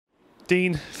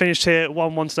Dean, finished here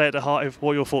 1-1 today at the Heart.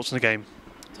 What are your thoughts on the game?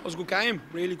 It was a good game,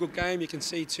 really good game. You can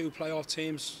see two playoff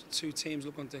teams, two teams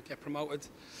looking to get promoted.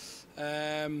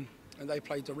 And they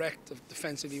played direct,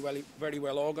 defensively very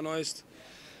well organised.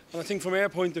 And I think from our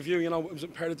point of view, you know, it was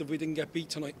imperative we didn't get beat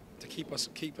tonight to keep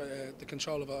the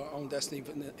control of our own destiny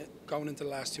going into the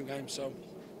last two games. So,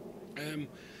 and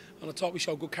I thought we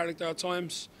showed good character at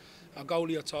times. Our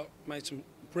goalie, I thought, made some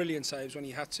brilliant saves when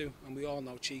he had to, and we all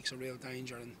know Cheek's a real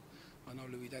danger. And I know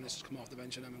Louis Dennis has come off the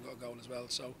bench and got a goal as well.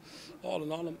 So, all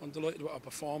in all, I'm delighted with our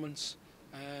performance.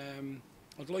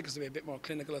 I'd like us to be a bit more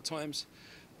clinical at times,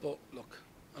 but look,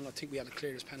 and I think we had the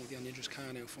clearest penalty on Idris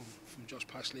Khan now from Josh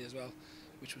Pashley as well,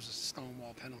 which was a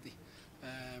stonewall penalty.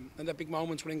 And the big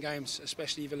moments were in games,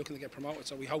 especially if you're looking to get promoted.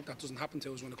 So we hope that doesn't happen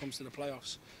to us when it comes to the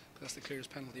playoffs, because that's the clearest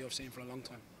penalty I've seen for a long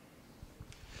time.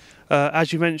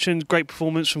 As you mentioned, great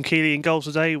performance from Keeley in goals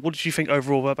today. What did you think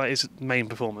overall about his main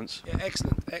performance? Yeah,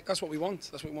 excellent. That's what we want.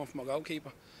 That's what we want from our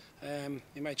goalkeeper.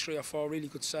 He made 3 or 4 really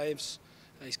good saves.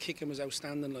 His kicking was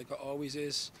outstanding, like it always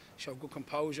is. Showed good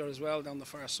composure as well down the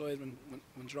far side when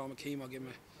Jerome Akimo gave him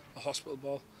a hospital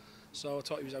ball. So I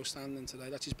thought he was outstanding today.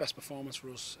 That's his best performance for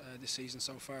us this season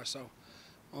so far. So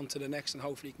on to the next, and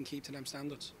hopefully he can keep to them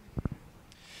standards.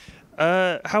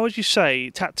 How would you say,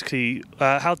 tactically,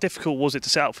 how difficult was it to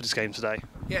set out for this game today?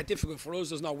 Yeah, difficult for us.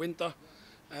 There's no winter.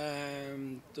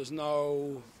 We're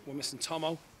missing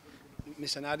Tomo,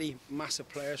 missing Addy, massive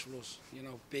players for us, you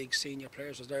know, big senior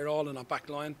players. They're all in our back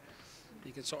line.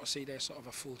 You can sort of see they're sort of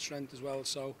a full strength as well.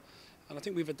 So, and I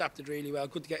think we've adapted really well.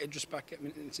 Good to get Idris back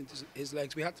into his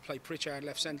legs. We had to play Pritchard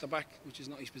left centre back, which is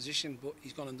not his position, but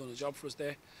he's gone and done a job for us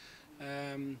there.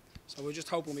 So we're just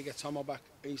hoping we get Tomo back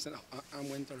Easton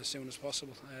and Winter as soon as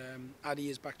possible. Addy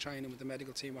is back training with the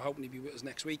medical team. We're hoping he'll be with us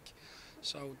next week.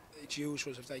 So it's huge for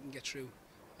us if they can get through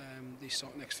these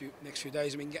sort of next few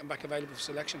days and we can get them back available for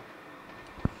selection.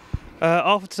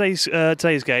 After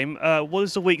today's game, what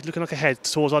is the week looking like ahead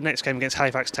towards our next game against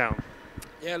Halifax Town?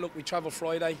 Yeah, look, we travel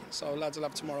Friday, so lads will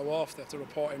have tomorrow off. They have to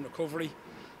report in recovery.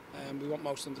 We want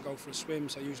most of them to go for a swim,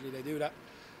 so usually they do that.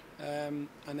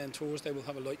 And then Thursday we'll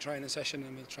have a light training session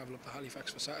and we'll travel up to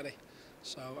Halifax for Saturday.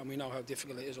 So, and we know how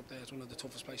difficult it is up there. It's one of the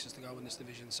toughest places to go in this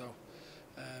division. So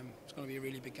it's going to be a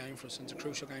really big game for us, and it's a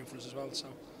crucial game for us as well. So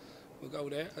we'll go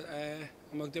there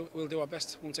and we'll do our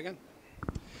best once again.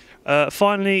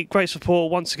 Finally, great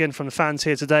support once again from the fans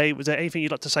here today. Was there anything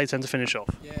you'd like to say to them to finish off?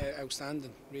 Yeah,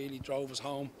 outstanding. Really drove us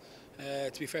home.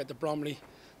 To be fair to Bromley,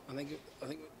 I think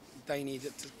they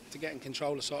needed to get in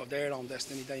control of sort of their own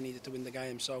destiny. They needed to win the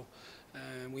game, so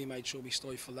we made sure we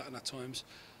stifled that. And at times,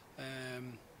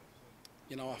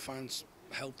 you know, our fans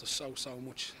helped us so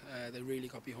much. They really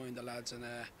got behind the lads, and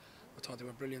I thought they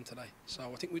were brilliant today.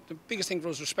 So I think the biggest thing for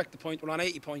us is respect the point. We're on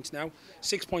 80 points now,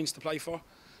 6 points to play for.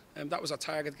 That was our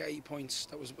target, get 80 points.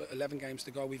 That was 11 games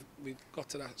to go. We've got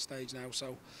to that stage now.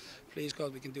 So please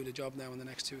God, we can do the job now in the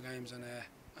next 2 games and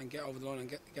get over the line and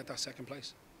get that second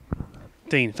place.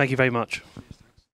 Dean, thank you very much.